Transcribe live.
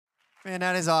Man,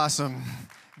 that is awesome.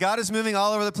 God is moving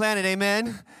all over the planet,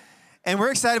 amen? And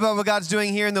we're excited about what God's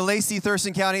doing here in the Lacey,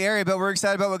 Thurston County area, but we're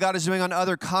excited about what God is doing on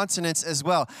other continents as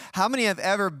well. How many have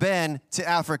ever been to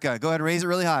Africa? Go ahead and raise it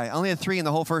really high. I only had 3 in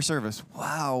the whole first service.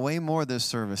 Wow, way more this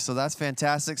service. So that's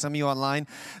fantastic. Some of you online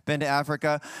been to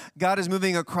Africa. God is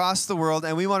moving across the world,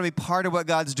 and we want to be part of what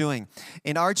God's doing.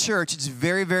 In our church, it's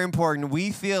very, very important.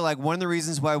 We feel like one of the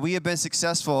reasons why we have been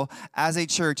successful as a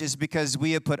church is because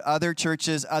we have put other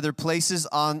churches, other places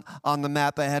on the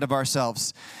map ahead of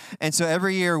ourselves. And so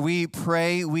every year we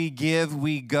pray, we give,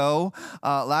 we go.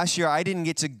 Last year, I didn't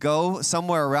get to go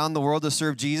somewhere around the world to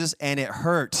serve Jesus, and it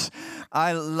hurt.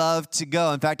 I love to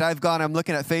go. In fact, I'm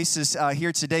looking at faces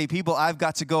here today, people I've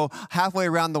got to go halfway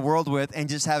around the world with and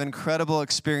just have incredible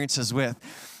experiences with.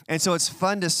 And so it's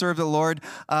fun to serve the Lord.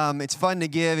 It's fun to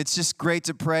give. It's just great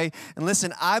to pray. And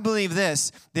listen, I believe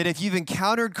this, that if you've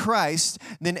encountered Christ,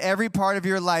 then every part of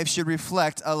your life should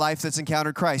reflect a life that's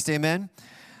encountered Christ. Amen?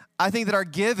 I think that our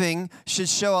giving should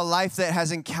show a life that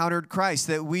has encountered Christ,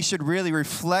 that we should really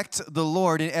reflect the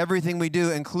Lord in everything we do,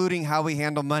 including how we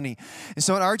handle money. And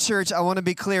so in our church, I want to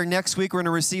be clear, next week we're going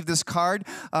to receive this card.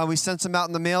 We sent some out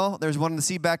in the mail. There's one in the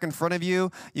seat back in front of you.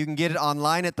 You can get it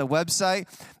online at the website.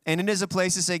 And it is a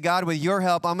place to say, God, with your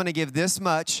help, I'm going to give this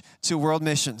much to world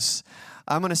missions.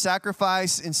 I'm going to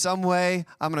sacrifice in some way.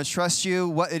 I'm going to trust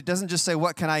you. It doesn't just say,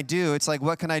 what can I do? It's like,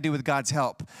 what can I do with God's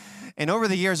help? And over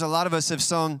the years, a lot of us have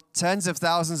sown tens of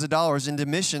thousands of dollars into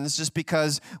missions just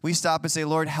because we stop and say,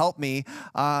 Lord, help me.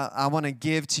 I want to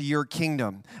give to your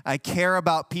kingdom. I care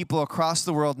about people across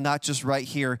the world, not just right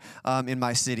here in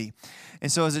my city. And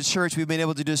so as a church, we've been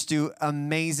able to just do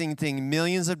amazing things.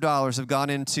 Millions of dollars have gone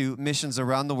into missions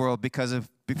around the world because of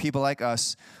people like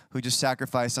us who just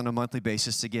sacrifice on a monthly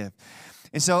basis to give.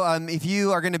 And so if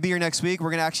you are going to be here next week, we're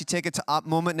going to actually take a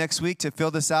moment next week to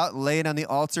fill this out, lay it on the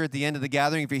altar at the end of the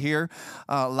gathering if you're here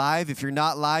live. If you're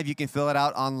not live, you can fill it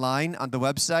out online on the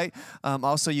website.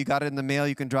 Also, you got it in the mail.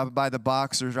 You can drop it by the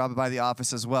box or drop it by the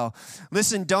office as well.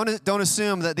 Listen, don't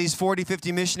assume that these 40,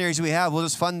 50 missionaries we have, we'll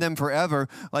just fund them forever.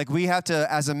 Like we have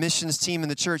to, as a missions team in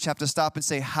the church, have to stop and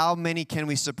say, how many can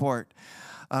we support?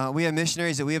 We have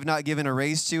missionaries that we have not given a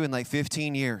raise to in like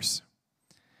 15 years.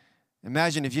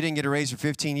 Imagine if you didn't get a raise for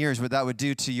 15 years, what that would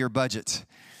do to your budget.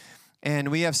 And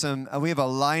we have a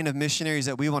line of missionaries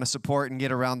that we want to support and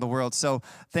get around the world. So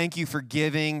thank you for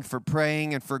giving, for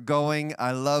praying, and for going.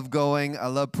 I love going. I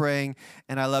love praying.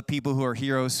 And I love people who are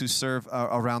heroes who serve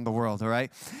around the world, all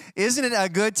right? Isn't it a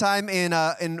good time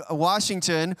in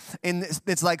Washington?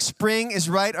 It's like spring is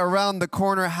right around the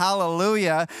corner.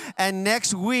 Hallelujah. And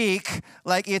next week,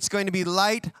 like it's going to be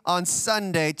light on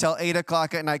Sunday till 8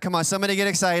 o'clock at night. Come on, somebody get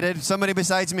excited. Somebody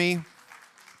besides me.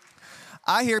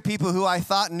 I hear people who I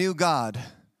thought knew God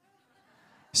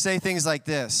say things like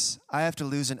this: I have to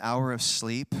lose an hour of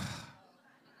sleep.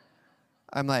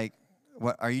 I'm like,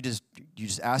 what, are you just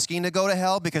asking to go to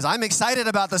hell? Because I'm excited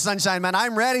about the sunshine, man.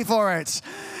 I'm ready for it.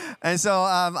 And so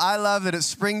I love that it's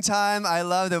springtime. I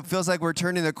love that it feels like we're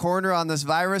turning the corner on this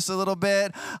virus a little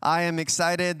bit. I am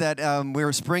excited that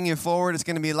we're springing forward. It's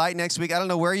going to be light next week. I don't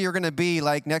know where you're going to be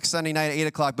like next Sunday night at 8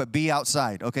 o'clock, but be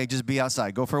outside, okay? Just be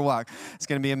outside. Go for a walk. It's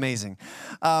going to be amazing.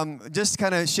 Just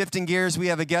kind of shifting gears, we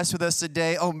have a guest with us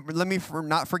today. Oh, let me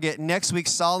not forget, next week,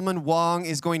 Solomon Wong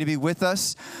is going to be with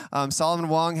us. Solomon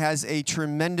Wong has a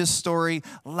tremendous story.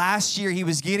 Last year, he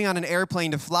was getting on an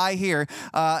airplane to fly here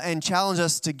and challenge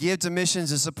us to give to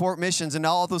missions and support missions and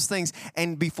all those things.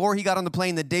 And before he got on the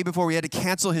plane, the day before, we had to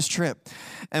cancel his trip.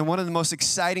 And one of the most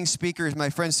exciting speakers, my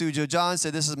friend Sujo John,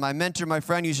 said, this is my mentor, my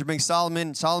friend. You should bring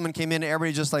Solomon. Solomon came in and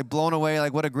everybody just like blown away,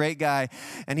 like what a great guy.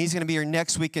 And he's going to be here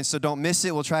next weekend, so don't miss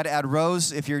it. We'll try to add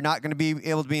rows. If you're not going to be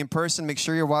able to be in person, make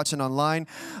sure you're watching online.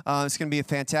 It's going to be a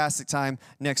fantastic time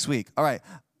next week. All right.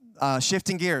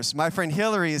 Shifting gears, my friend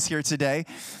Hillary is here today.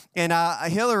 And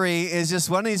Hillary is just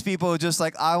one of these people who just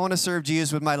like, I want to serve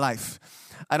Jesus with my life.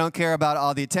 I don't care about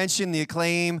all the attention, the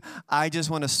acclaim. I just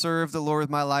want to serve the Lord with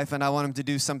my life, and I want him to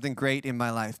do something great in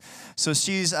my life. So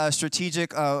she's a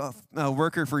strategic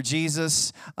worker for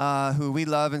Jesus who we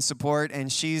love and support, and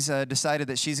she's decided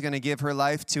that she's going to give her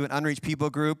life to an unreached people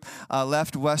group,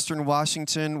 left Western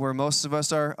Washington, where most of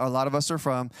us are, a lot of us are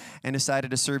from, and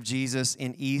decided to serve Jesus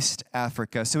in East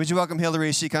Africa. So would you welcome Hillary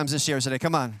as she comes and shares today?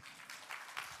 Come on.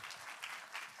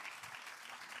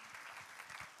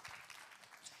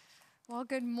 Well,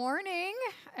 good morning.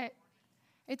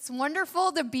 It's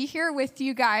wonderful to be here with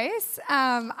you guys.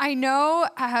 I know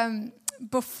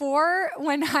before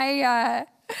when I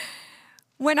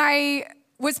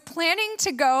was planning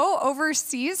to go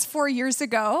overseas 4 years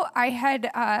ago. I had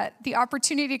the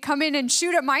opportunity to come in and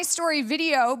shoot a My Story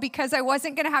video because I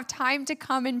wasn't going to have time to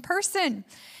come in person.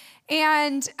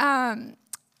 And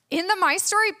in the My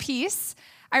Story piece,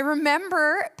 I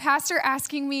remember Pastor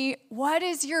asking me, what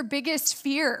is your biggest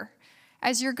fear?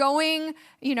 As you're going,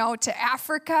 to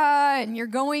Africa and you're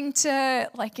going to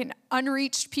like an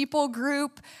unreached people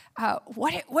group,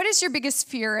 what is your biggest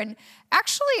fear? And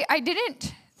actually, I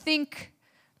didn't think,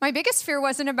 my biggest fear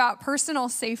wasn't about personal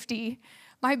safety.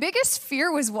 My biggest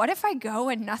fear was, what if I go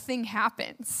and nothing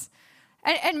happens?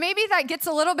 And maybe that gets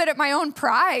a little bit at my own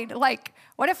pride. Like,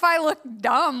 what if I look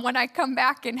dumb when I come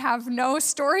back and have no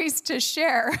stories to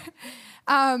share?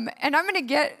 And I'm going to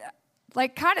get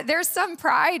there's some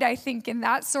pride, I think, in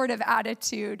that sort of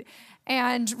attitude.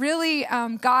 And really,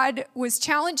 God was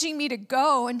challenging me to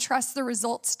go and trust the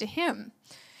results to him.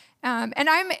 And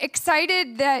I'm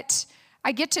excited that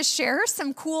I get to share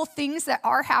some cool things that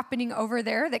are happening over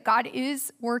there, that God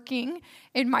is working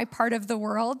in my part of the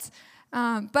world.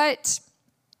 But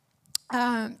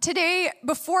today,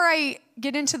 before I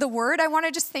get into the word, I want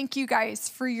to just thank you guys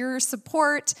for your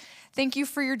support. Thank you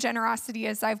for your generosity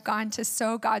as I've gone to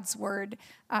sow God's word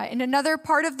in another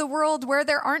part of the world where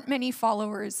there aren't many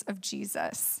followers of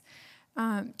Jesus.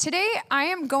 Today, I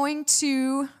am going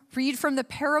to read from the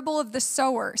parable of the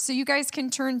sower. So you guys can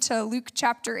turn to Luke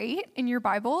chapter 8 in your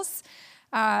Bibles.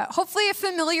 Hopefully a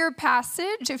familiar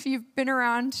passage if you've been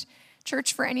around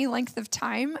church for any length of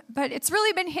time, but it's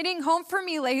really been hitting home for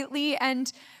me lately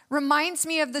and reminds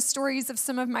me of the stories of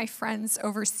some of my friends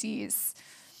overseas.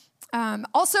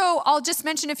 Also, I'll just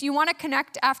mention, if you want to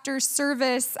connect after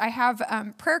service, I have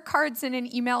prayer cards and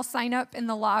an email sign up in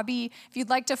the lobby. If you'd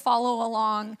like to follow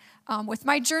along with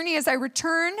my journey as I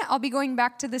return, I'll be going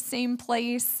back to the same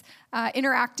place,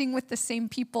 interacting with the same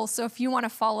people. So if you want to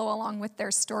follow along with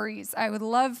their stories, I would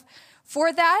love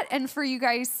for that and for you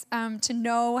guys to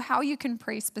know how you can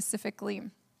pray specifically.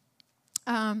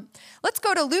 Let's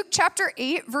go to Luke chapter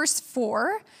 8, verse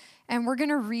 4, and we're going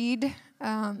to read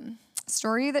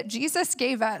story that Jesus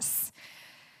gave us.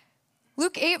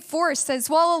 Luke 8:4 says,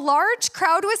 while a large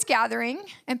crowd was gathering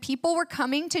and people were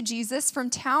coming to Jesus from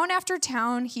town after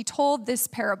town, he told this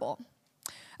parable.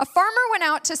 A farmer went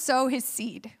out to sow his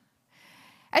seed.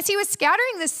 As he was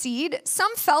scattering the seed,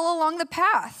 some fell along the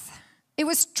path. It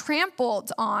was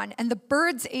trampled on and the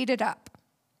birds ate it up.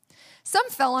 Some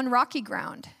fell on rocky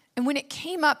ground, and when it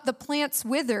came up, the plants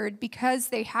withered because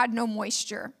they had no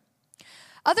moisture.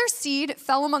 Other seed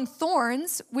fell among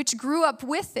thorns, which grew up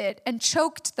with it and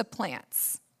choked the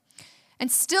plants.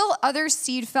 And still other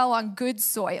seed fell on good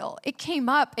soil. It came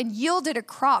up and yielded a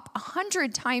crop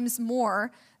 100 times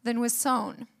more than was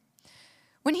sown.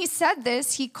 When he said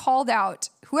this, he called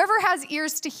out, whoever has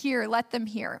ears to hear, let them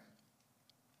hear.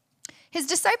 His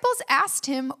disciples asked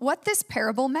him what this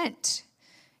parable meant.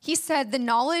 He said, the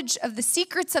knowledge of the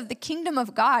secrets of the kingdom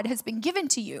of God has been given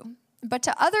to you. But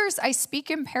to others I speak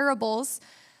in parables,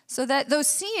 so that though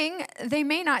seeing, they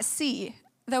may not see,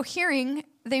 though hearing,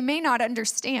 they may not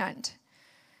understand.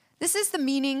 This is the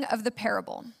meaning of the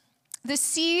parable. The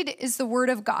seed is the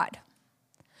word of God.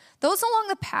 Those along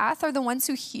the path are the ones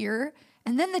who hear,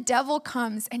 and then the devil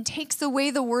comes and takes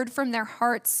away the word from their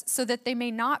hearts so that they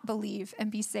may not believe and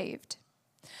be saved.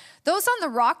 Those on the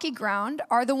rocky ground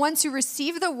are the ones who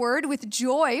receive the word with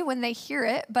joy when they hear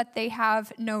it, but they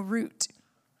have no root.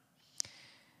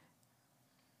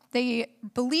 They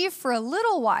believe for a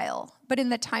little while, but in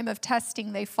the time of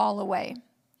testing, they fall away.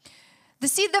 The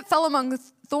seed that fell among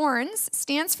thorns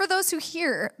stands for those who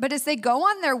hear, but as they go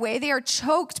on their way, they are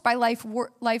choked by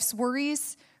life's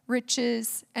worries,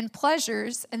 riches, and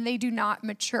pleasures, and they do not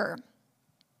mature.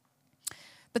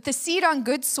 But the seed on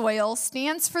good soil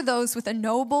stands for those with a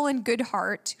noble and good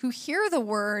heart who hear the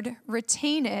word,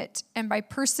 retain it, and by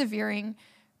persevering,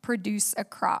 produce a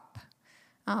crop.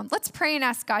 Let's pray and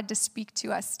ask God to speak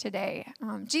to us today.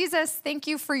 Jesus, thank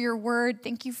you for your word.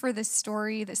 Thank you for this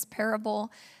story, this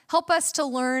parable. Help us to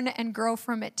learn and grow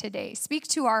from it today. Speak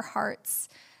to our hearts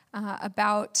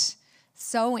about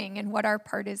sowing and what our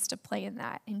part is to play in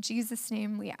that. In Jesus'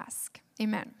 name we ask.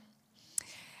 Amen.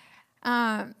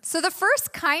 So the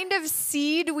first kind of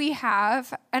seed we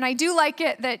have, and I do like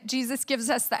it that Jesus gives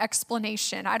us the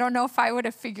explanation. I don't know if I would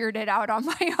have figured it out on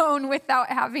my own without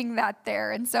having that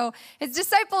there. And so his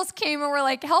disciples came and were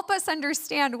like, help us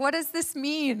understand, what does this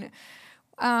mean?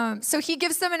 So he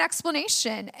gives them an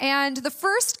explanation. And the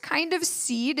first kind of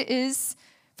seed is,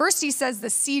 first he says the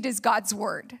seed is God's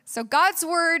word. So God's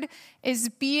word is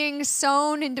being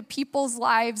sown into people's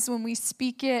lives when we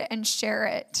speak it and share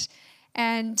it.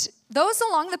 And those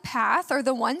along the path are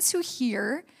the ones who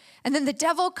hear, And then the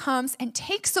devil comes and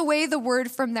takes away the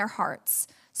word from their hearts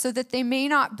so that they may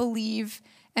not believe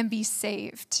and be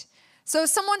saved. So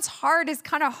someone's heart is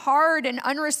kind of hard and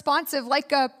unresponsive,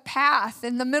 like a path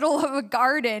in the middle of a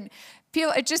garden.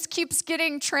 It just keeps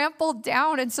getting trampled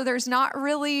down, and so there's not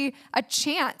really a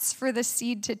chance for the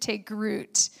seed to take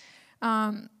root.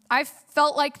 I've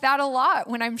felt like that a lot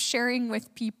when I'm sharing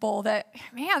with people that,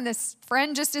 man, this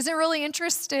friend just isn't really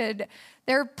interested.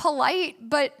 They're polite,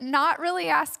 but not really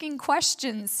asking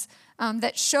questions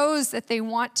that shows that they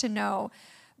want to know.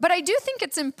 But I do think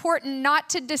it's important not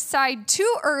to decide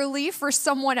too early for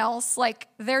someone else, like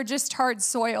they're just hard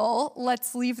soil,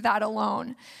 let's leave that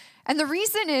alone. And the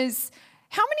reason is,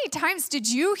 how many times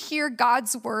did you hear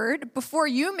God's word before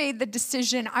you made the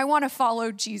decision, I want to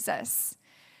follow Jesus?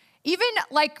 Even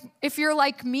like if you're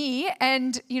like me,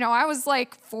 and I was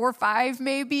like 4 or 5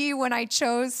 maybe when I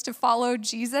chose to follow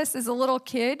Jesus as a little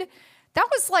kid. That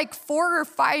was like 4 or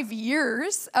 5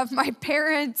 years of my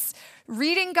parents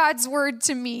reading God's word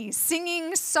to me,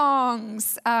 singing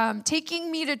songs, taking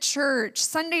me to church,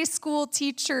 Sunday school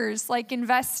teachers, like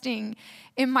investing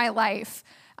in my life.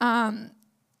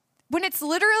 When it's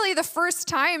literally the first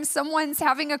time someone's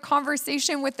having a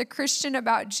conversation with a Christian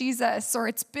about Jesus, or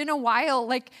it's been a while,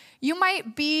 like you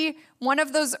might be one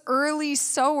of those early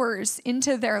sowers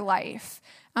into their life.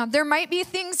 There might be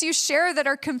things you share that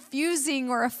are confusing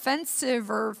or offensive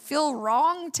or feel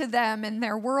wrong to them in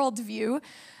their worldview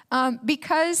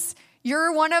because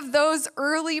you're one of those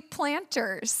early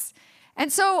planters.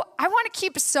 And so I want to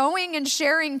keep sowing and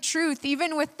sharing truth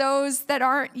even with those that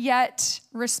aren't yet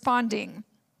responding.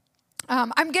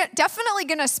 I'm definitely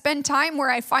going to spend time where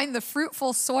I find the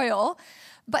fruitful soil,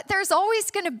 but there's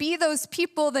always going to be those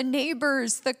people, the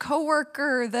neighbors, the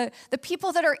coworker, the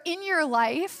people that are in your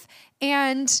life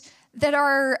and that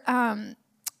are,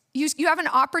 you have an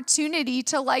opportunity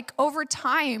to like over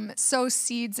time sow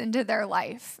seeds into their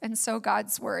life and sow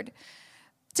God's word.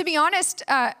 To be honest,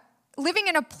 living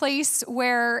in a place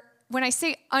where, when I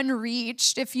say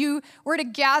unreached, if you were to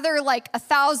gather like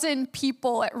 1,000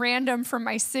 people at random from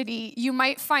my city, you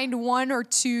might find 1 or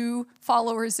 2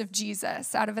 followers of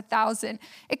Jesus out of 1,000.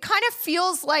 It kind of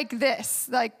feels like this.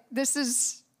 Like this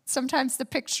is sometimes the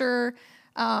picture,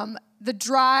 the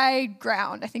dry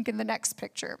ground, I think in the next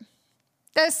picture.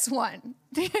 This one.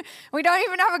 We don't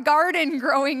even have a garden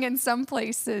growing in some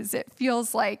places, it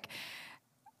feels like.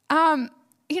 I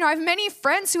have many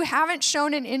friends who haven't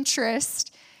shown an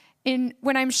interest in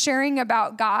when I'm sharing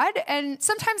about God, and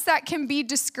sometimes that can be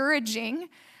discouraging,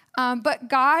 but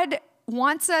God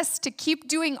wants us to keep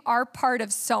doing our part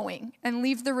of sowing and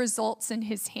leave the results in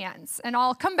his hands. And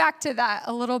I'll come back to that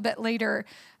a little bit later,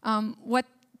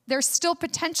 there's still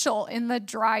potential in the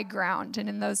dry ground and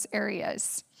in those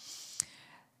areas.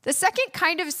 The second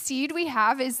kind of seed we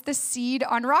have is the seed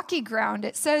on rocky ground.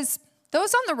 It says,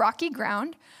 those on the rocky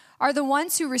ground are the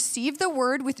ones who receive the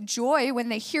word with joy when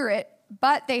they hear it,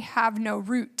 but they have no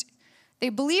root. They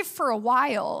believe for a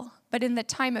while, but in the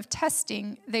time of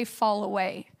testing, they fall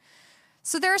away.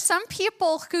 So there are some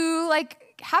people who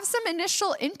have some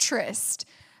initial interest,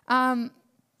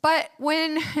 but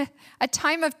when a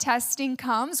time of testing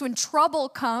comes, when trouble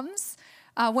comes,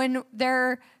 when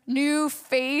their new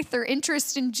faith or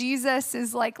interest in Jesus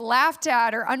is laughed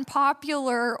at or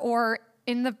unpopular, or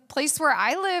in the place where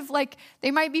I live,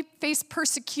 they might face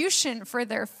persecution for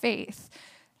their faith,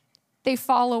 they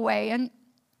fall away. And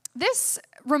this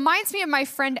reminds me of my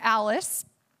friend Alice,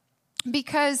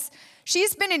 because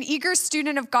she's been an eager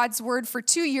student of God's word for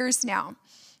 2 years now.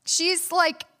 She's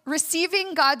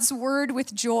receiving God's word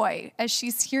with joy as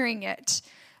she's hearing it.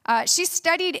 She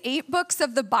studied 8 books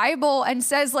of the Bible and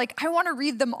says, I want to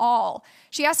read them all.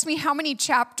 She asked me how many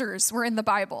chapters were in the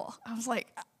Bible. I was like,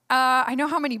 I know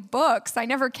how many books. I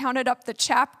never counted up the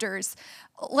chapters.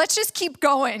 Let's just keep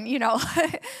going,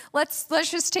 let's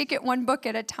just take it one book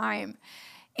at a time.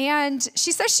 And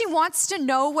she says she wants to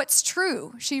know what's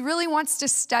true. She really wants to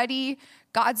study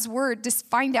God's word to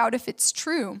find out if it's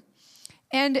true.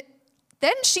 And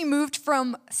then she moved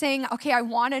from saying, okay, I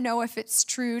want to know if it's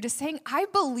true, to saying, I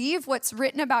believe what's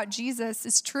written about Jesus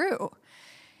is true.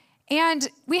 And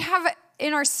we have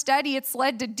in our study, it's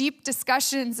led to deep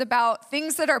discussions about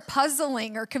things that are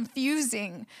puzzling or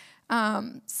confusing.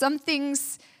 Some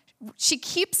things, she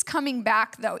keeps coming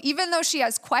back though, even though she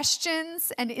has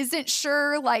questions and isn't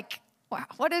sure, wow,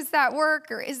 what does that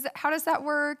work? Or how does that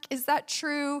work? Is that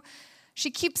true? She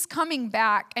keeps coming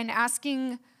back and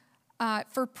asking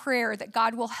for prayer that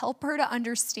God will help her to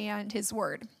understand his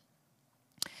word.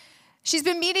 She's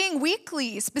been meeting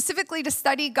weekly, specifically to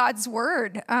study God's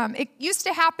word. It used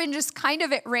to happen just kind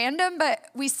of at random, but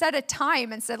we set a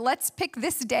time and said, let's pick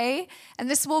this day, and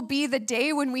this will be the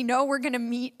day when we know we're going to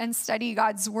meet and study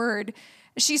God's word.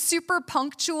 She's super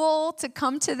punctual to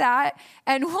come to that.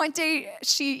 And one day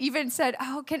she even said,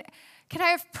 oh, can I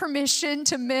have permission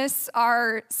to miss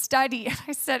our study? And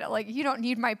I said, you don't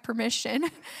need my permission.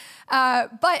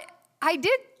 But I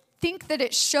did think that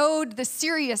it showed the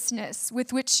seriousness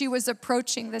with which she was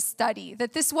approaching the study,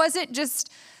 that this wasn't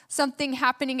just something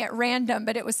happening at random,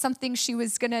 but it was something she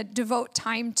was going to devote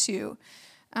time to.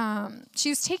 She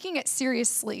was taking it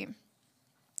seriously.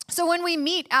 So when we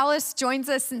meet, Alice joins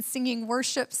us in singing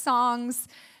worship songs.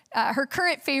 Her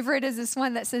current favorite is this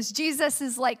one that says, Jesus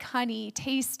is like honey,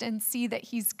 taste and see that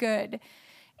he's good.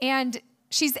 And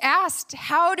she's asked,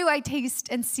 how do I taste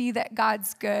and see that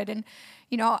God's good? And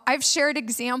I've shared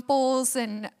examples,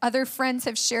 and other friends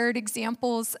have shared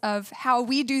examples of how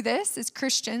we do this as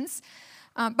Christians.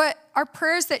 But our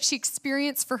prayers that she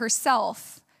experienced for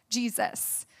herself,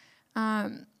 Jesus.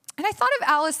 And I thought of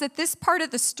Alice at this part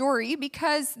of the story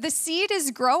because the seed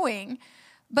is growing,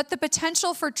 but the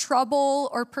potential for trouble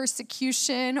or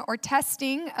persecution or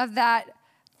testing of that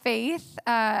faith,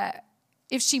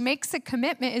 if she makes a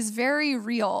commitment, is very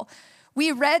real.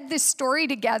 We read this story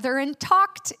together and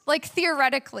talked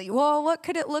theoretically. Well, what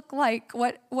could it look like?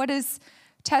 What is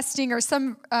testing, or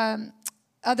some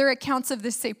other accounts of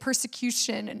this say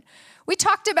persecution? And we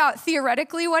talked about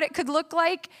theoretically what it could look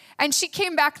like. And she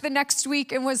came back the next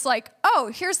week and was like, oh,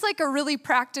 here's a really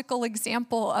practical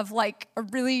example of a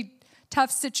really tough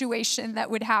situation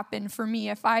that would happen for me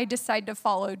if I decide to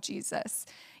follow Jesus.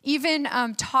 Even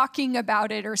talking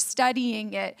about it or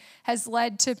studying it has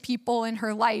led to people in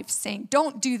her life saying,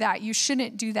 don't do that. You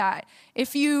shouldn't do that.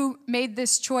 If you made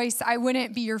this choice, I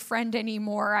wouldn't be your friend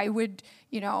anymore. I would,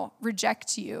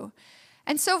 reject you.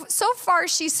 And so far,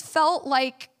 she's felt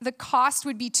like the cost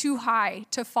would be too high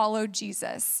to follow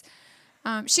Jesus.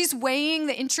 She's weighing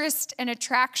the interest and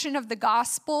attraction of the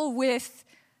gospel with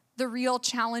the real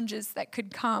challenges that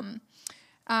could come.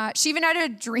 She even had a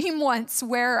dream once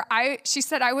where she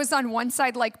said I was on one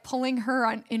side, pulling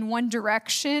her in one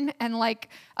direction, and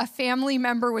a family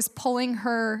member was pulling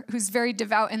her, who's very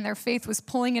devout in their faith, was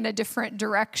pulling in a different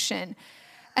direction.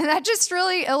 And that just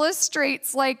really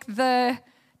illustrates the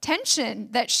tension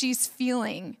that she's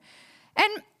feeling.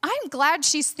 And I'm glad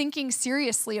she's thinking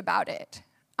seriously about it.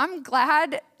 I'm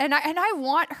glad, and I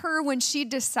want her, when she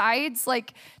decides,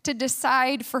 to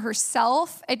decide for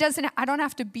herself. I don't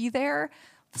have to be there.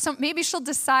 So maybe she'll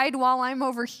decide while I'm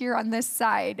over here on this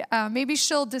side. Maybe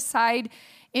she'll decide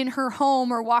in her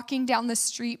home or walking down the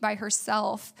street by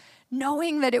herself,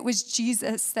 knowing that it was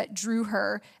Jesus that drew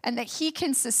her and that he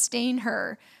can sustain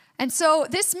her. And so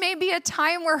this may be a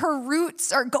time where her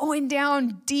roots are going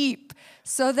down deep,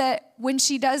 so that when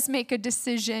she does make a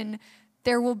decision,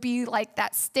 there will be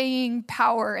that staying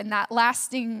power and that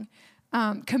lasting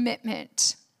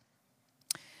commitment.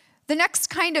 The next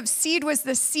kind of seed was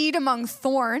the seed among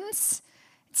thorns.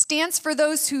 It stands for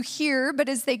those who hear, but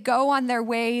as they go on their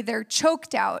way, they're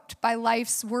choked out by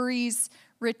life's worries,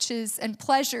 riches, and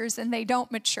pleasures, and they don't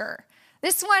mature.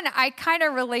 This one I kind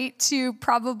of relate to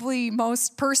probably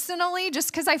most personally,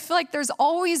 just because I feel like there's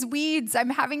always weeds I'm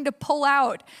having to pull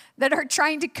out that are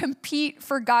trying to compete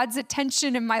for God's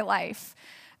attention in my life.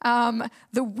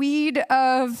 The weed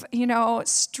of,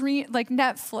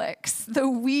 Netflix, the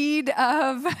weed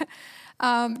of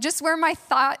just where my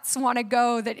thoughts want to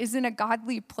go that isn't a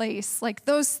godly place.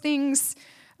 Those things,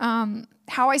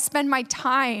 how I spend my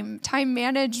time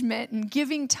management and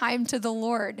giving time to the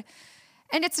Lord.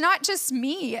 And it's not just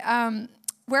me.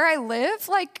 Where I live,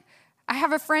 I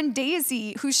have a friend,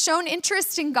 Daisy, who's shown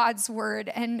interest in God's word.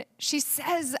 And she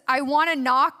says, I want to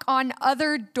knock on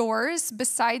other doors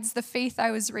besides the faith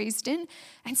I was raised in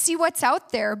and see what's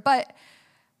out there. But,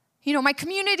 my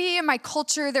community and my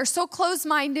culture, they're so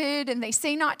close-minded and they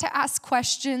say not to ask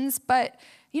questions. But,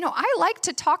 I like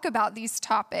to talk about these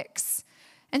topics.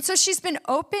 And so she's been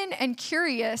open and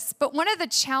curious, but one of the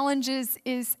challenges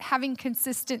is having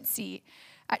consistency.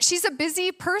 She's a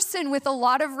busy person with a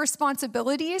lot of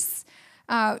responsibilities,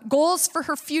 goals for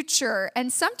her future,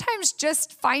 and sometimes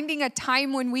just finding a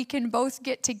time when we can both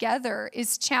get together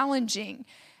is challenging.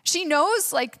 She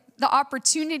knows the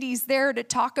opportunities there to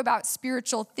talk about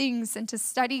spiritual things and to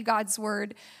study God's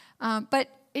word, but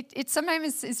it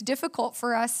sometimes is difficult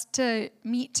for us to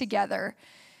meet together.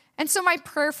 And so my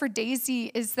prayer for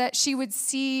Daisy is that she would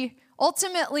see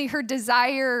ultimately her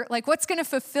desire, what's going to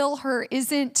fulfill her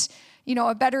isn't,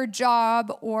 a better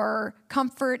job or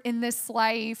comfort in this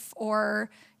life or,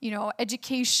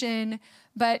 education,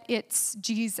 but it's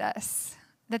Jesus.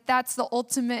 That's the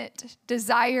ultimate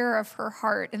desire of her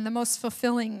heart and the most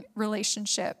fulfilling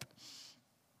relationship.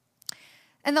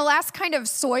 And the last kind of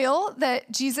soil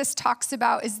that Jesus talks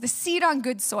about is the seed on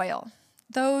good soil.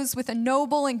 Those with a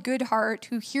noble and good heart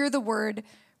who hear the word,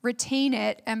 retain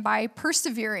it, and by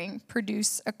persevering,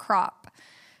 produce a crop.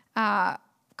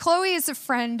 Chloe is a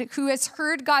friend who has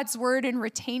heard God's word and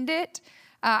retained it.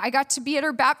 I got to be at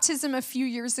her baptism a few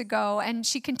years ago, and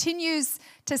she continues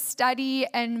to study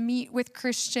and meet with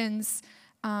Christians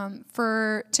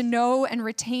to know and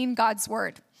retain God's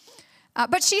word.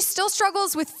 But she still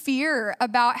struggles with fear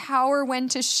about how or when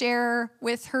to share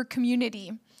with her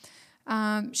community.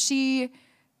 She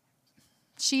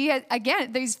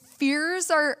again, these fears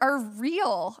are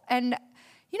real. And,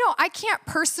 I can't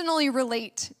personally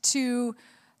relate to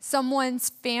someone's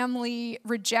family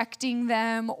rejecting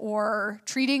them or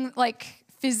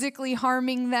physically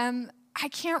harming them. I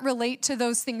can't relate to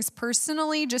those things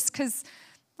personally just because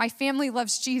my family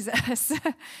loves Jesus.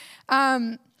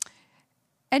 And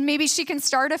maybe she can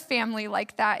start a family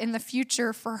like that in the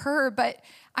future for her, but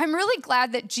I'm really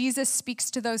glad that Jesus speaks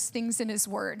to those things in his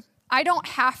word. I don't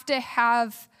have to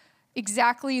have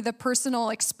exactly the personal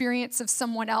experience of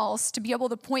someone else to be able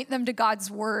to point them to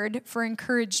God's word for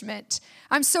encouragement.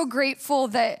 I'm so grateful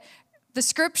that the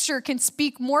scripture can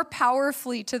speak more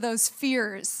powerfully to those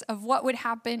fears of what would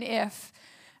happen if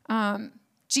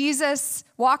Jesus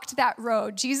walked that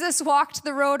road. Jesus walked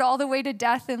the road all the way to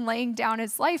death and laying down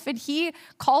his life, and he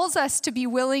calls us to be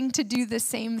willing to do the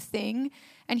same thing,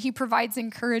 and he provides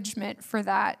encouragement for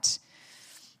that.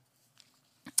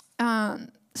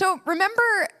 So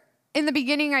remember in the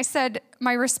beginning I said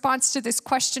my response to this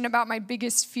question about my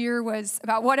biggest fear was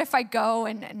about what if I go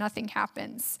and nothing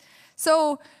happens?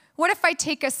 So what if I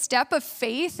take a step of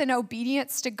faith and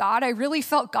obedience to God? I really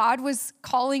felt God was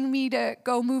calling me to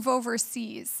go move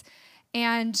overseas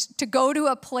and to go to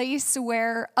a place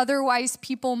where otherwise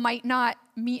people might not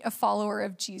meet a follower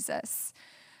of Jesus.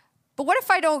 But what if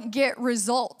I don't get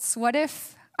results? What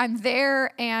if I'm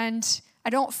there and I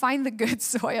don't find the good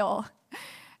soil?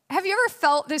 Have you ever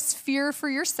felt this fear for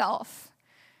yourself?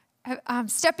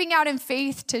 Stepping out in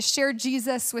faith to share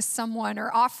Jesus with someone or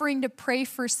offering to pray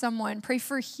for someone, pray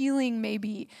for healing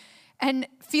maybe, and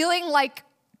feeling like,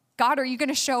 God, are you going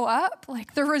to show up?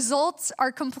 Like the results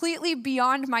are completely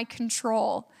beyond my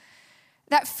control.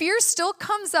 That fear still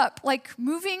comes up. Like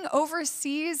moving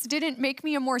overseas didn't make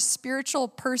me a more spiritual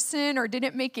person or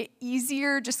didn't make it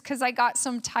easier just because I got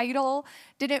some title.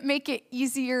 Didn't make it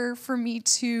easier for me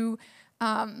to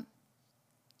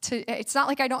it's not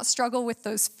like I don't struggle with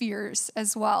those fears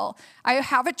as well. I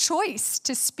have a choice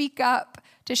to speak up,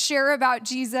 to share about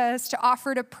Jesus, to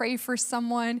offer to pray for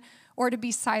someone, or to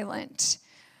be silent.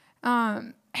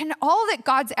 And all that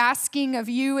God's asking of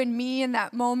you and me in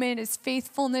that moment is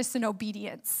faithfulness and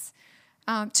obedience.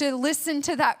 To listen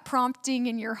to that prompting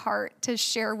in your heart to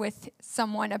share with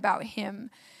someone about him.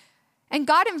 And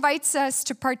God invites us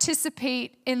to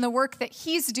participate in the work that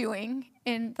he's doing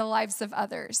in the lives of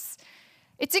others.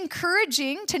 It's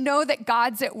encouraging to know that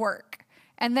God's at work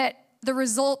and that the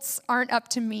results aren't up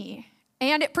to me.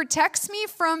 And it protects me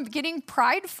from getting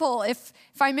prideful if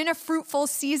I'm in a fruitful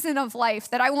season of life,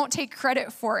 that I won't take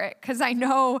credit for it because I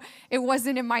know it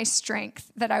wasn't in my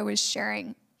strength that I was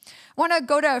sharing. I want to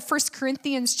go to 1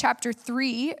 Corinthians chapter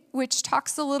 3, which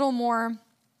talks a little more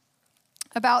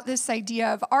about this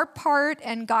idea of our part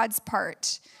and God's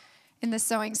part in the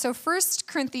sowing. So 1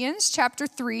 Corinthians chapter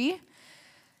 3,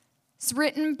 it's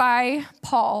written by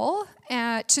Paul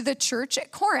to the church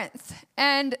at Corinth.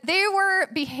 And they were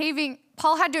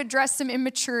Paul had to address some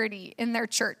immaturity in their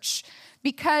church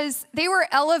because they were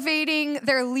elevating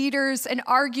their leaders and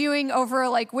arguing over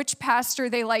which pastor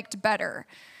they liked better.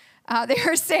 They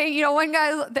were saying, one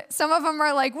guy, some of them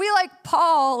are like, we like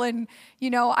Paul and,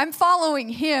 I'm following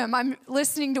him. I'm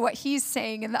listening to what he's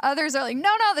saying. And the others are like, no,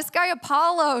 this guy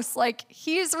Apollos,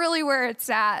 he's really where it's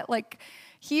at.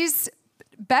 He's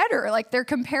better. They're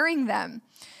comparing them.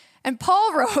 And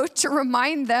Paul wrote to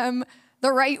remind them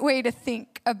the right way to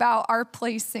think about our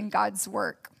place in God's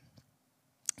work.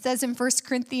 It says in 1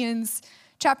 Corinthians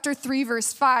chapter 3,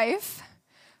 verse 5,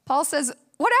 Paul says,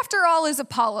 what after all is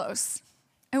Apollos?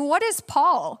 And what is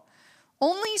Paul?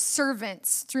 Only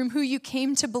servants through whom you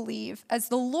came to believe, as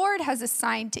the Lord has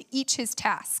assigned to each his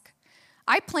task.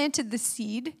 I planted the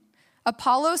seed,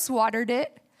 Apollos watered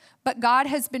it, but God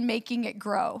has been making it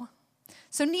grow.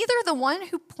 So neither the one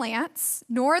who plants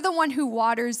nor the one who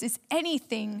waters is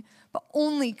anything, but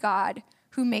only God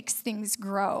who makes things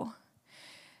grow.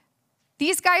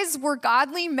 These guys were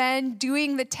godly men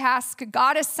doing the task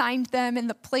God assigned them in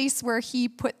the place where he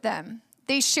put them.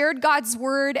 They shared God's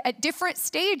word at different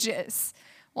stages.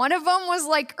 One of them was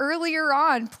like earlier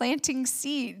on, planting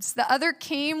seeds. The other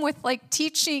came with like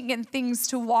teaching and things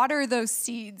to water those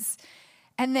seeds.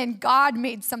 And then God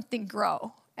made something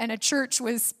grow, and a church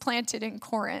was planted in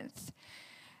Corinth.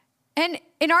 And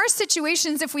in our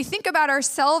situations, if we think about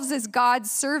ourselves as God's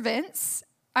servants,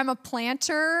 I'm a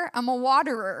planter, I'm a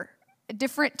waterer at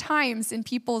different times in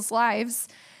people's lives,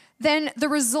 then the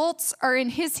results are in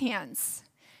his hands.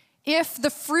 If the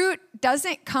fruit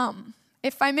doesn't come,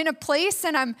 if I'm in a place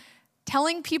and I'm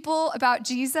telling people about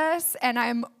Jesus and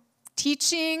I'm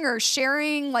teaching or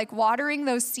sharing, like watering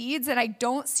those seeds, and I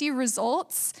don't see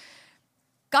results,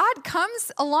 God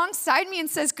comes alongside me and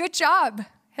says, good job,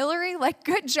 Hillary, like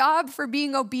good job for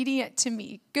being obedient to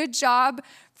me. Good job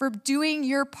for doing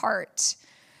your part.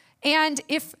 And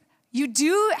if you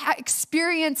do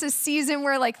experience a season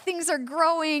where like things are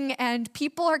growing and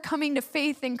people are coming to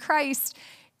faith in Christ,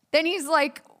 then he's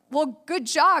like, well, good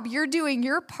job, you're doing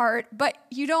your part, but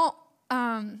you don't,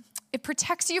 it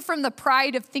protects you from the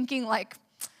pride of thinking like,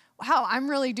 wow, I'm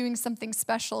really doing something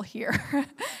special here.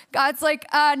 God's like,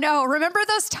 no, remember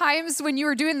those times when you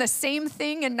were doing the same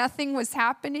thing and nothing was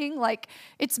happening? Like,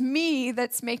 it's me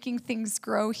that's making things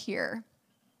grow here.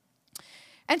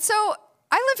 And so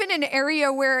I live in an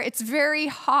area where it's very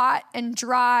hot and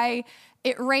dry.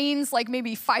 It rains like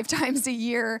maybe 5 times a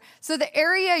year. So the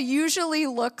area usually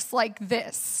looks like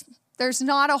this. There's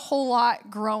not a whole lot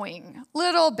growing,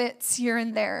 little bits here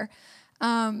and there,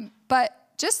 but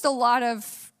just a lot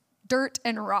of dirt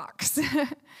and rocks.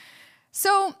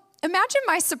 So imagine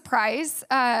my surprise.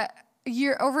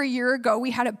 Over a year ago,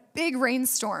 we had a big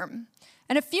rainstorm.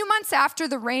 And a few months after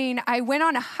the rain, I went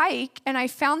on a hike and I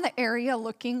found the area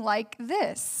looking like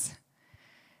this.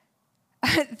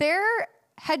 There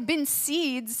had been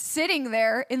seeds sitting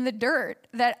there in the dirt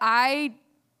that I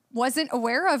wasn't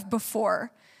aware of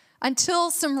before until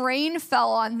some rain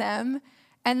fell on them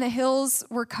and the hills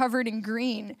were covered in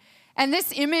green. And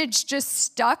this image just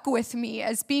stuck with me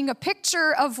as being a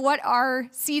picture of what our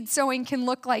seed sowing can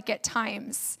look like at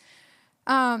times.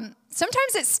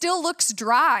 Sometimes it still looks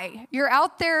dry. You're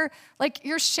out there, like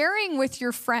you're sharing with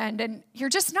your friend and you're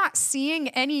just not seeing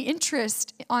any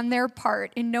interest on their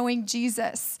part in knowing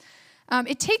Jesus.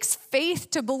 It takes faith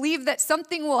to believe that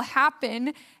something will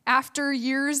happen after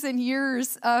years and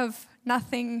years of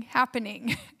nothing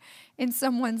happening in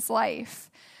someone's life.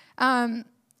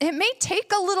 It may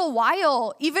take a little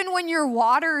while, even when you're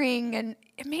watering, and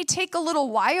it may take a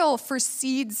little while for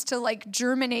seeds to like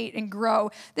germinate and grow.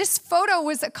 This photo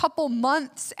was a couple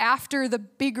months after the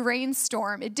big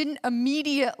rainstorm. It didn't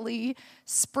immediately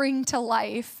spring to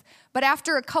life, but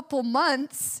after a couple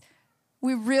months,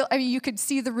 you could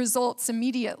see the results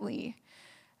immediately.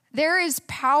 There is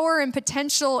power and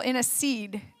potential in a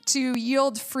seed to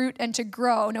yield fruit and to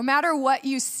grow, no matter what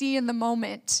you see in the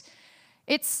moment.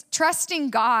 It's trusting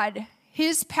God,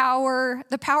 his power,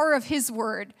 the power of his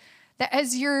word, that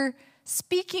as you're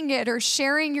speaking it or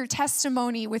sharing your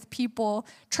testimony with people,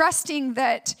 trusting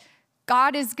that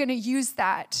God is going to use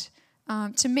that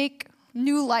to make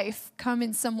new life come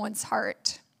in someone's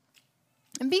heart.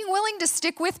 And being willing to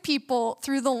stick with people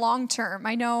through the long term.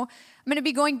 I know I'm going to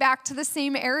be going back to the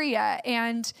same area,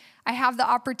 and I have the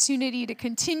opportunity to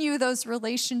continue those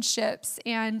relationships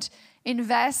and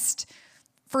invest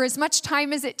for as much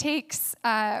time as it takes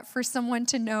for someone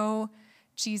to know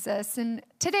Jesus. And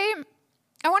today,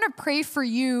 I want to pray for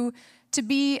you to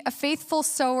be a faithful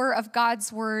sower of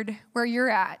God's word where you're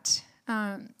at.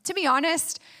 To be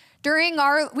honest,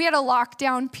 we had a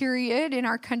lockdown period in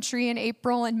our country in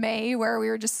April and May where we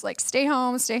were just like, stay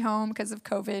home because of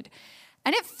COVID.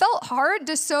 And it felt hard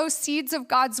to sow seeds of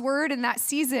God's word in that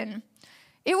season.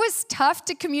 It was tough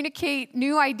to communicate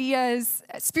new ideas,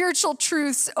 spiritual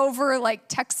truths over like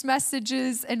text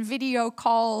messages and video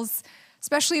calls,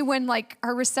 especially when like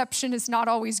our reception is not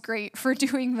always great for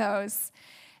doing those.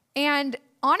 And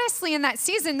honestly, in that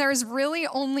season, there was really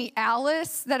only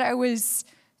Alice that I was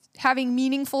having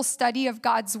meaningful study of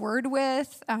God's word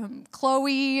with,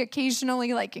 Chloe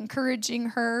occasionally like encouraging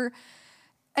her,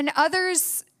 and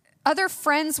other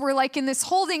friends were like in this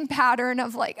holding pattern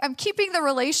of like, I'm keeping the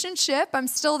relationship, I'm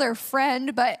still their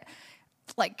friend, but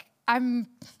like I'm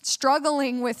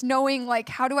struggling with knowing like,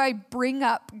 how do I bring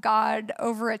up God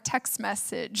over a text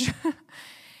message?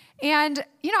 And,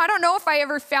 I don't know if I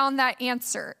ever found that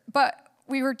answer, but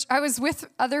I was with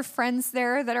other friends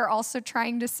there that are also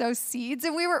trying to sow seeds,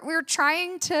 and we were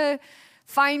trying to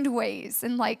find ways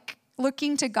and like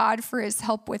looking to God for his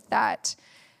help with that.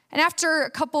 And after a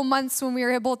couple months when we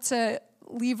were able to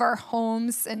leave our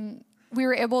homes and we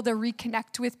were able to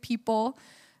reconnect with people,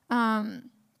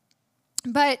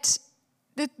 but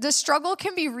the struggle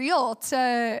can be real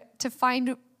to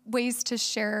find ways to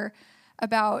share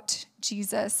about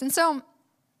Jesus. And so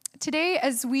today,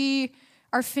 as we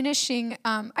are finishing,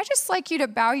 I just like you to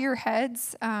bow your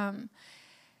heads and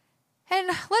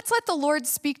let's let the Lord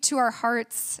speak to our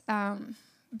hearts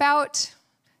about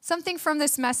something from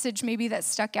this message maybe that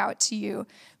stuck out to you.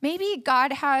 Maybe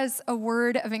God has a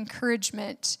word of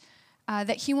encouragement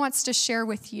that he wants to share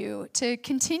with you to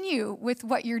continue with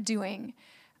what you're doing.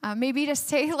 Maybe to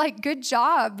say, like, good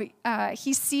job.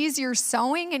 He sees your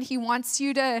sowing and he wants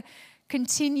you to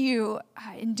continue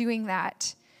in doing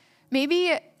that.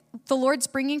 Maybe the Lord's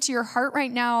bringing to your heart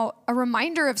right now a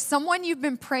reminder of someone you've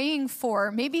been praying for,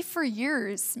 maybe for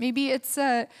years. Maybe it's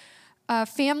a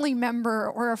family member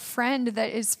or a friend that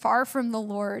is far from the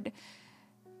Lord.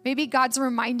 Maybe God's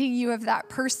reminding you of that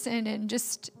person and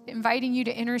just inviting you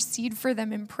to intercede for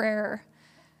them in prayer.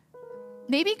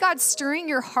 Maybe God's stirring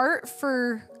your heart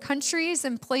for countries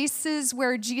and places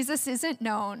where Jesus isn't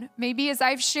known. Maybe as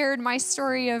I've shared my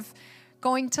story of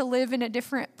going to live in a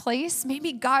different place,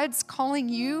 maybe God's calling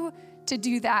you to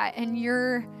do that and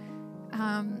you're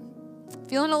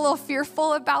feeling a little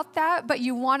fearful about that, but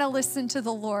you want to listen to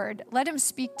the Lord. Let him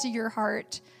speak to your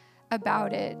heart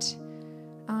about it.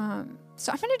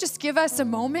 So I'm going to just give us a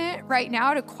moment right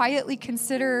now to quietly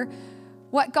consider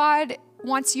what God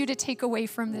wants you to take away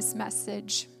from this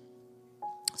message.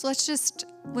 So let's just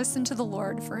listen to the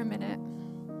Lord for a minute.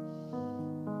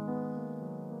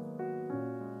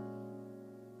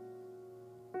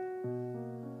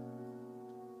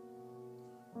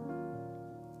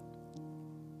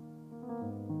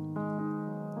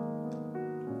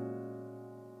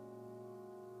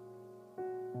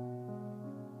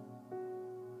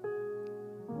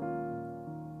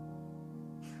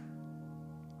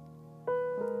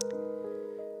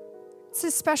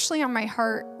 It's especially on my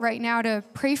heart right now to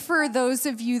pray for those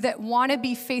of you that want to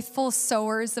be faithful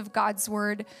sowers of God's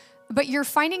word, but you're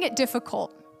finding it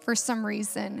difficult for some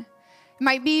reason. It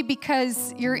might be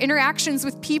because your interactions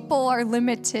with people are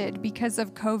limited because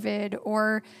of COVID,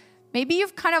 or maybe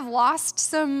you've kind of lost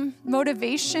some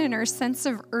motivation or sense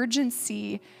of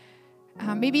urgency.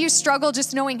 Maybe you struggle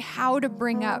just knowing how to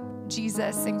bring up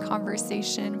Jesus in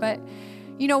conversation, but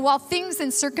you know, while things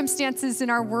and circumstances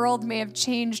in our world may have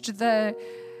changed, the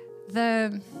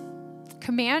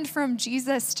command from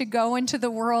Jesus to go into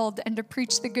the world and to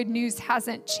preach the good news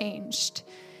hasn't changed.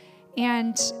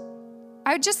 And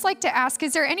I would just like to ask,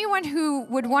 is there anyone who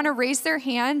would want to raise their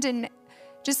hand and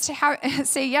just to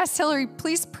say, yes, Hillary,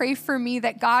 please pray for me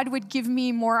that God would give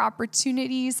me more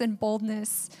opportunities and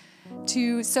boldness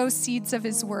to sow seeds of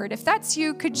his word. If that's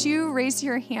you, could you raise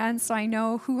your hand so I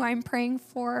know who I'm praying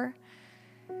for?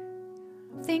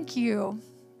 Thank you.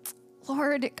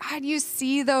 Lord, God, you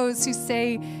see those who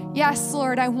say, yes,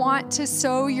 Lord, I want to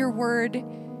sow your word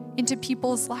into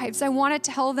people's lives. I want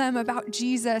to tell them about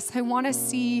Jesus. I want to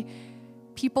see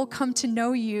people come to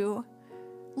know you.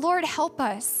 Lord, help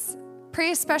us.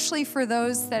 Pray especially for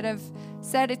those that have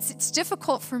said, it's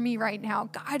difficult for me right now.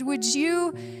 God, would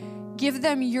you give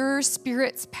them your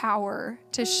Spirit's power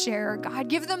to share? God,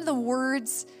 give them the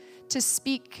words to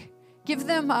speak. Give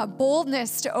them a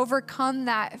boldness to overcome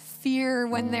that fear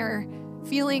when they're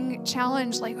feeling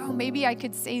challenged, like, oh, maybe I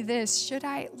could say this. Should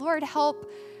I? Lord,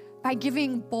 help by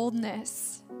giving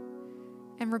boldness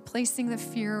and replacing the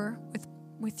fear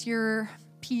with your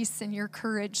peace and your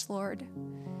courage, Lord.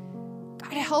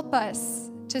 God, help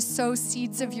us to sow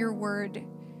seeds of your word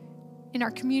in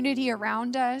our community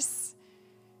around us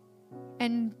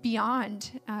and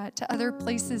beyond to other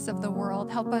places of the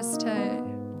world. Help us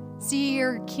to see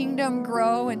your kingdom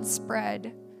grow and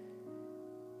spread.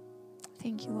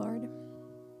 Thank you, Lord.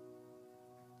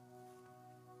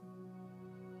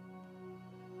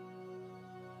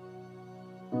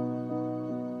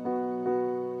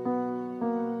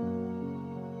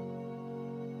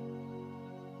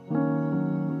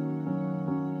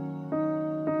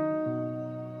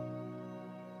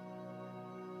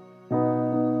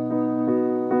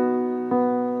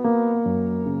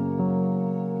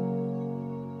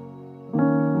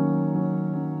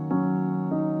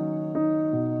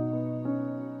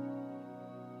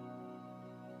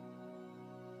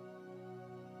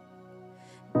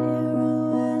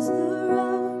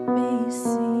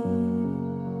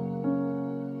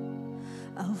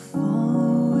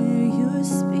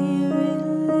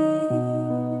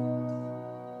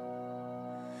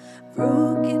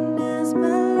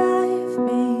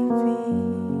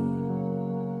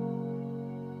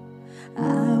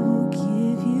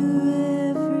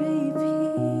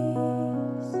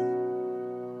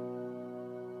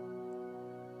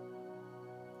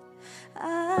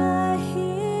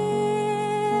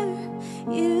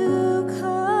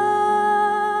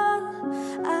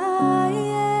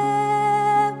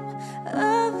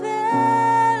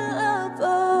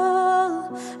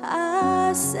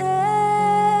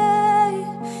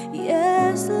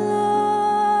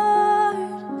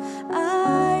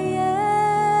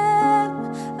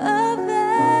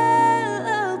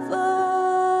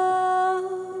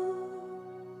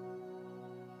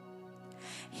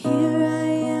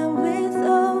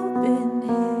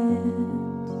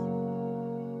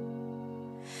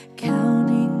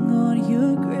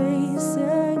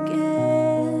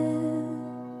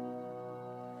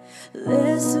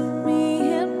 less of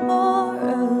me and more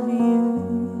of you.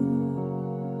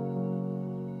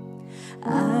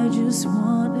 I just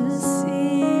want to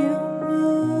see you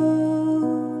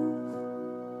move.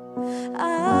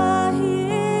 I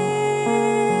hear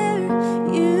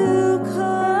you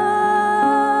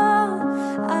call.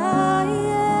 I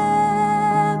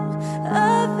am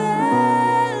available.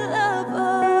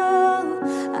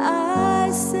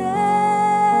 I say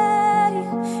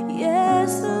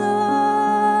yes, Lord.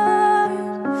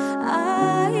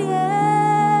 I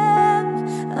am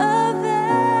available.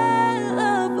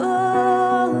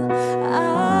 I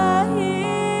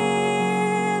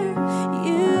hear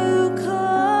you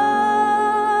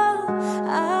call.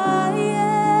 I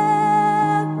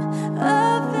am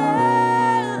available.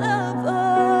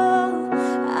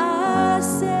 I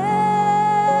say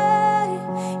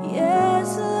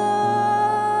yes,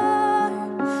 Lord.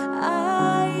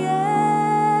 I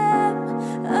am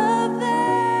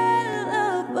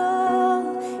available.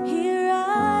 Here I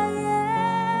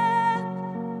am.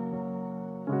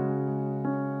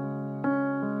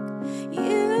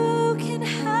 You can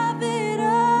have it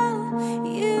all.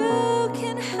 You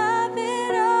can have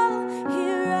it all.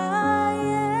 Here I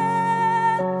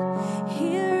am.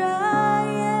 Here I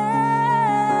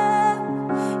am.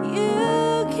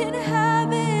 You can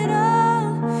have it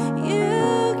all.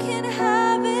 You can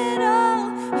have it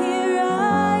all. Here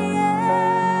I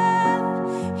am.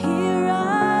 Here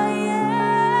I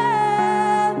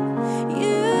am.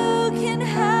 You can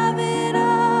have it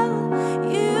all.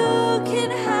 You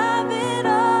can have it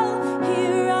all.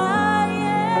 Here I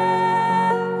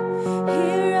am.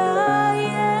 Here I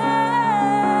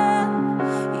am.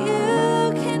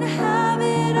 You can have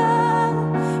it all.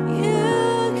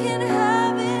 You can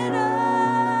have it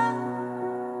all.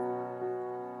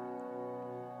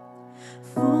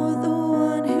 For the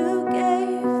one who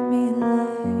gave me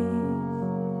life,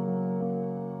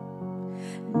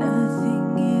 nothing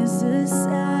is a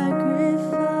sacrifice.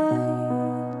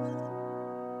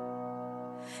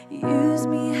 Use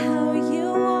me how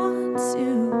you want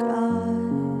to, God.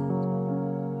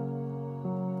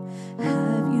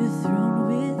 Have you thrown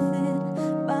within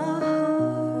my heart?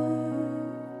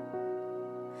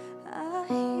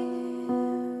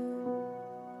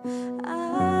 I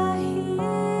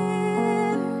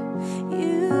hear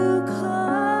you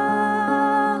call.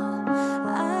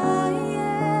 I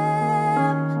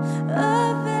am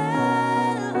available.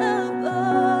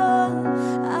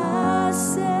 I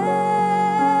say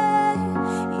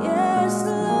yes,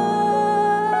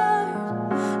 Lord.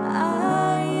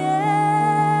 I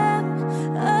am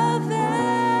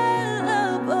available.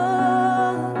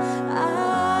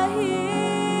 I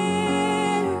hear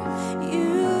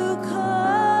you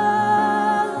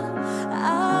call.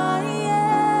 I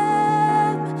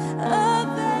am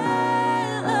available.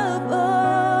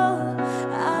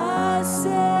 I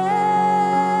say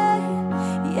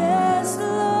yes,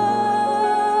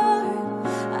 Lord.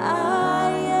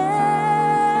 I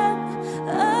am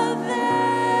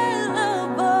available.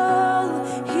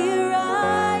 Here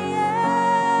I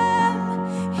am.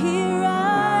 Here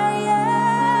I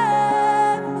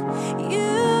am.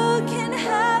 You can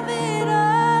have it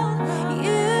all.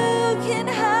 You can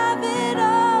have it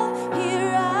all.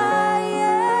 Here I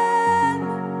am.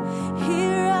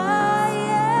 Here I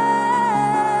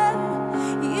am.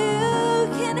 You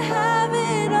can have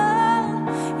it all.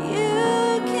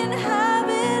 You can have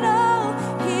it all.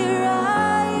 Here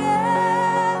I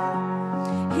am.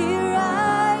 Here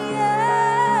I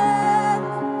am.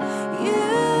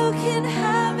 You can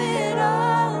have it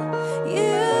all.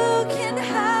 You can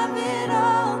have it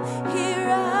all. Here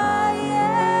I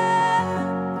am.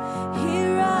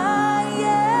 Here I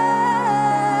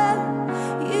am.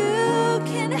 You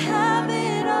can have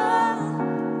it all.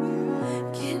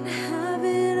 Can have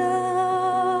it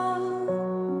all.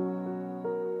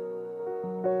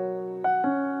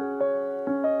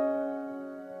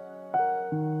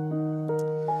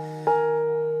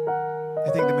 I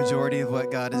think the majority of what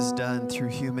God has done through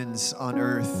humans on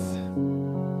earth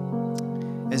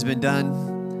has been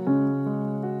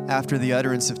done after the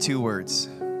utterance of two words: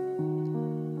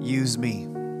 use me.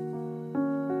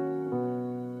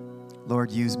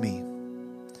 Lord, use me.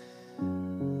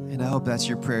 And I hope that's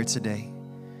your prayer today,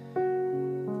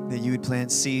 that you would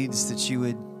plant seeds, that you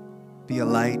would be a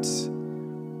light,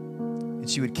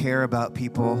 that you would care about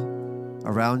people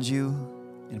around you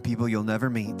and people you'll never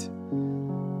meet,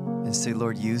 and say,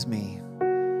 Lord, use me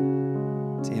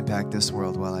to impact this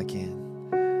world while I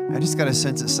can. I just got a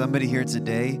sense that somebody here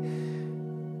today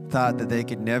thought that they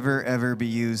could never, ever be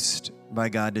used by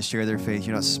God to share their faith.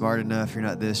 You're not smart enough, you're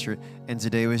not this, and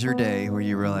today was your day where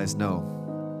you realized, no,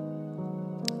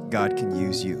 God can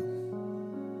use you.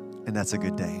 and that's a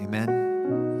good day. Amen.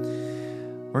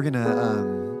 We're going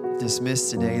to dismiss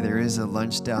today. There is a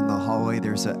lunch down the hallway.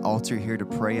 There's an altar here to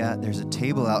pray at. There's a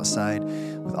table outside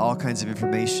with all kinds of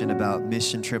information about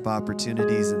mission trip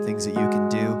opportunities and things that you can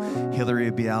do. Hillary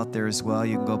will be out there as well.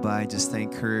 You can go by and just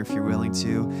thank her if you're willing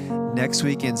to. Next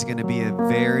weekend's going to be a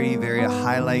very, very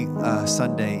highlight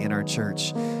Sunday in our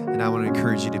church. And I want to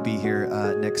encourage you to be here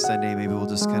next Sunday. Maybe we'll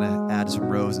just kind of add some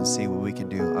rows and see what we can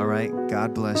do. All right?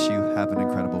 God bless you. Have an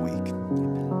incredible week.